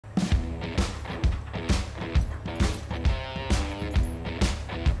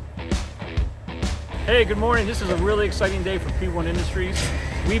Hey, good morning. This is a really exciting day for P1 Industries.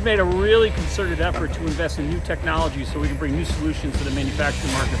 We've made a really concerted effort to invest in new technology so we can bring new solutions to the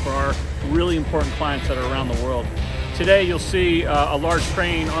manufacturing market for our really important clients that are around the world. Today you'll see a large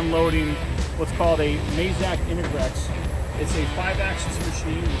crane unloading what's called a Mazak Integrex. It's a 5-axis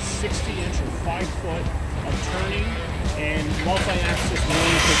machine with 60-inch or 5-foot of turning and multi-axis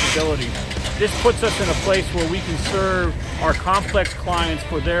milling capability. This puts us in a place where we can serve our complex clients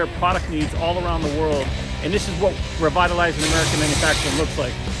for their product needs all around the world. And this is what revitalizing American manufacturing looks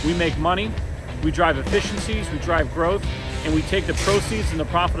like. We make money, we drive efficiencies, we drive growth, and we take the proceeds and the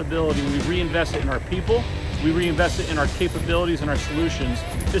profitability and we reinvest it in our people, we reinvest it in our capabilities and our solutions.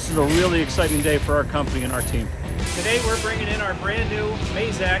 This is a really exciting day for our company and our team. Today we're bringing in our brand new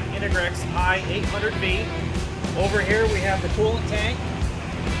Mazak Integrex i-800V. Over here we have the coolant tank.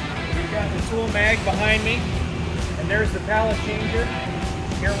 We've got the tool mag behind me, and there's the pallet changer.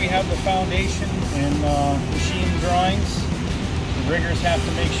 Here we have the foundation and machine drawings. The riggers have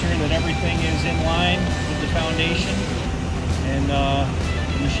to make sure that everything is in line with the foundation, and the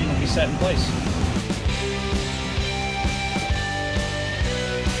machine will be set in place.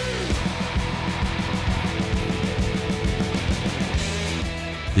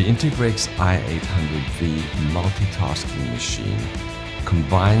 The Integrex i-800V multitasking machine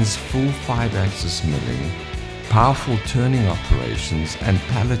combines full 5-axis milling, powerful turning operations, and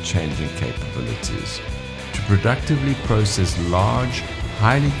pallet changing capabilities to productively process large,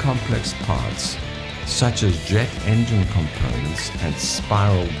 highly complex parts such as jet engine components and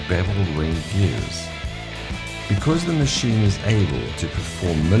spiral bevel ring gears. Because the machine is able to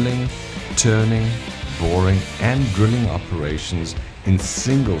perform milling, turning, boring, and drilling operations in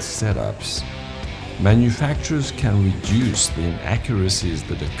single setups, manufacturers can reduce the inaccuracies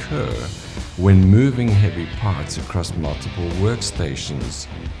that occur when moving heavy parts across multiple workstations,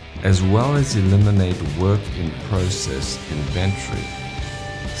 as well as eliminate work-in-process inventory.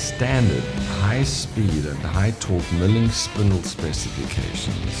 Standard high-speed and high-torque milling spindle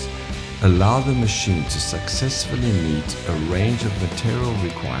specifications allow the machine to successfully meet a range of material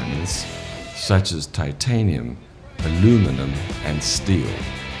requirements such as titanium, aluminum, and steel.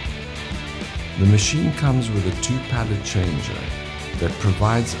 The machine comes with a 2-pallet changer that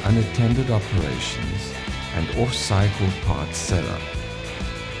provides unattended operations and off-cycle part setup.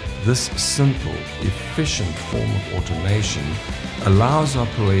 This simple, efficient form of automation allows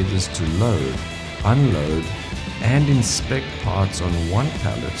operators to load, unload, and inspect parts on one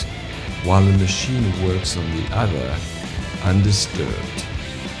pallet while the machine works on the other undisturbed.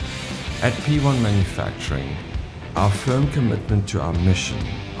 At P1 Manufacturing, our firm commitment to our mission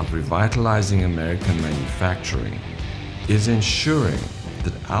of revitalizing American manufacturing is ensuring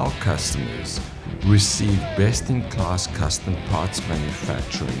that our customers receive best-in-class custom parts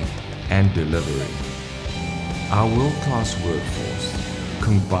manufacturing and delivery. Our world-class workforce,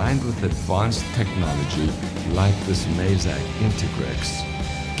 combined with advanced technology like this Mazak Integrex,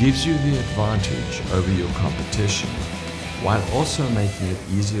 gives you the advantage over your competition, while also making it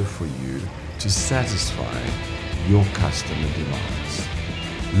easier for you to satisfy your customer demands.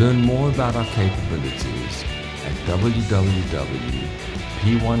 Learn more about our capabilities at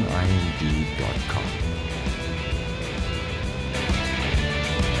www.p1ind.com.